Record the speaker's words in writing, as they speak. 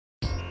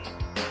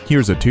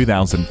Here's a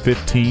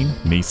 2015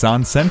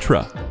 Nissan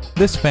Sentra.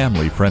 This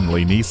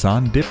family-friendly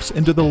Nissan dips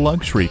into the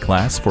luxury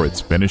class for its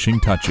finishing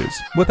touches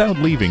without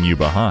leaving you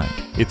behind.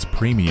 Its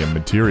premium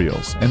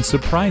materials and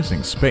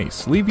surprising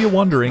space leave you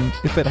wondering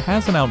if it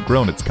hasn't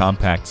outgrown its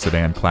compact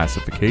sedan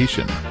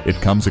classification. It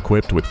comes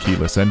equipped with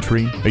keyless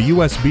entry, a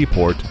USB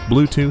port,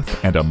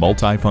 Bluetooth, and a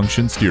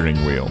multi-function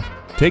steering wheel.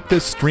 Take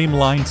this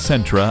streamlined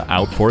Sentra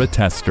out for a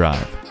test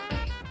drive.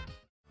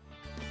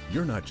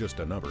 You're not just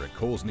a number at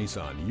Cowles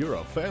Nissan, you're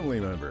a family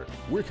member.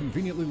 We're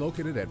conveniently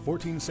located at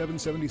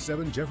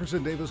 14777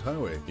 Jefferson Davis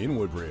Highway in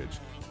Woodbridge.